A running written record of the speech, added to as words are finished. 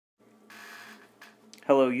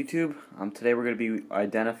Hello YouTube. Today we're going to be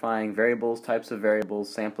identifying variables, types of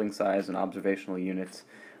variables, sampling size, and observational units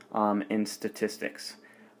in statistics.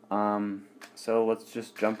 So let's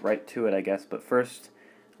just jump right to it, I guess. But first,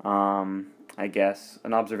 I guess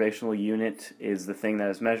an observational unit is the thing that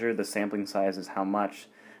is measured. The sampling size is how much.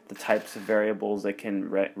 The types of variables that can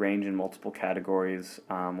range in multiple categories.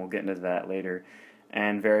 We'll get into that later.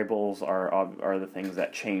 And variables are the things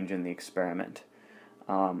that change in the experiment.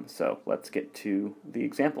 So let's get to the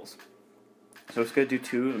examples. So it's going to do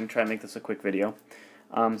two. I'm going to try to make this a quick video.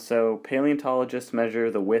 So paleontologists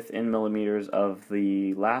measure the width in millimeters of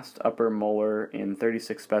the last upper molar in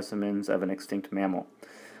 36 specimens of an extinct mammal.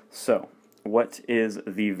 So what is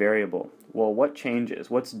the variable? Well, what changes?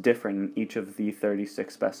 What's different in each of the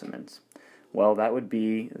 36 specimens? Well, that would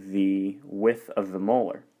be the width of the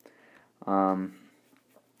molar.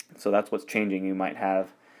 So that's what's changing. You might have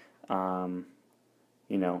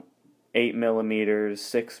 8 millimeters,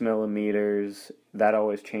 6 millimeters, that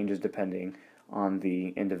always changes depending on the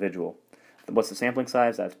individual. What's the sampling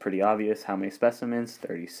size? That's pretty obvious. How many specimens?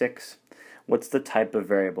 36. What's the type of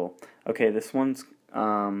variable? Okay, this one's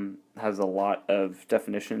has a lot of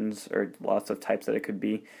definitions or lots of types that it could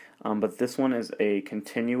be, but this one is a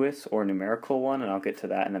continuous or numerical one, and I'll get to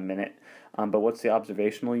that in a minute. But what's the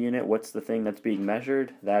observational unit? What's the thing that's being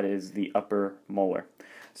measured? That is the upper molar.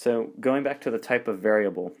 So going back to the type of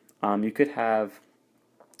variable, you could have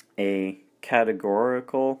a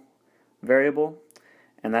categorical variable,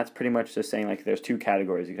 and that's pretty much just saying like there's two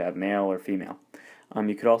categories. You could have male or female.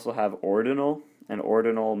 You could also have ordinal, and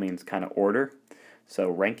ordinal means kind of order, so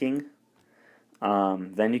ranking.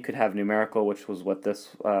 Then you could have numerical, which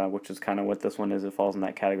is kind of what this one is. It falls in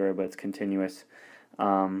that category, but it's continuous.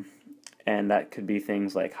 And that could be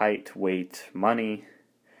things like height, weight, money.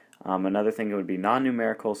 Another thing would be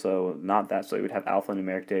non-numerical, so not that. So you would have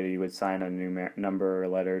alphanumeric data. You would assign a number or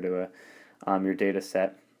letter to your data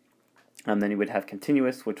set. Then you would have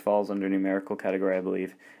continuous, which falls under numerical category, I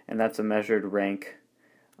believe, and that's a measured rank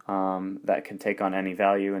that can take on any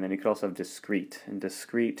value. And then you could also have discrete, and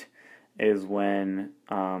discrete is when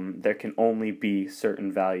there can only be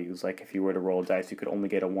certain values. Like if you were to roll dice, you could only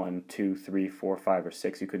get a 1, 2, 3, 4, 5, or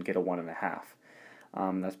 6. You couldn't get a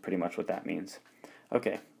 1.5. That's pretty much what that means.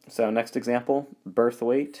 Okay, so next example, birth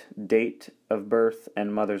weight, date of birth,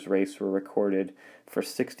 and mother's race were recorded for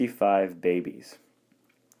 65 babies.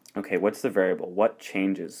 Okay, what's the variable? What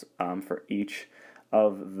changes for each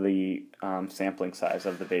of the sampling size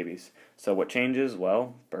of the babies? So what changes?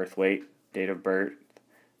 Well, birth weight, date of birth,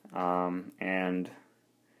 and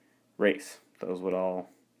race. Those would all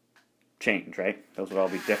change, right? Those would all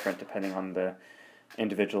be different depending on the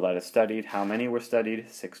individual that is studied. How many were studied?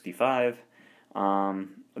 65.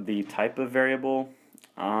 The type of variable,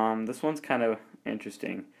 this one's kind of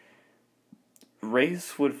interesting.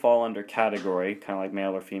 Race would fall under category, kind of like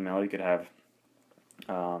male or female. You could have,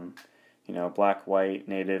 black, white,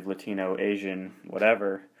 native, Latino, Asian,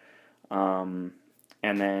 whatever. And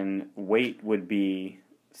then weight would be,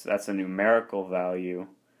 so that's a numerical value,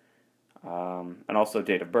 and also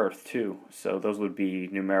date of birth too. So those would be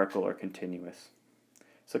numerical or continuous.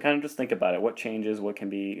 So kind of just think about it. What changes,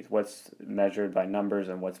 what's measured by numbers,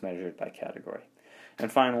 and what's measured by category. And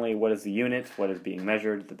finally, what is the unit? What is being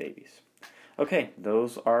measured? The babies. Okay,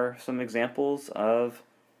 those are some examples of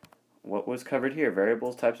what was covered here.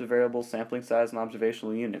 Variables, types of variables, sampling size, and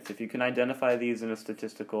observational units. If you can identify these in a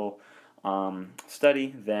statistical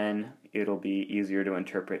study, then it'll be easier to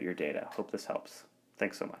interpret your data. Hope this helps.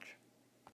 Thanks so much.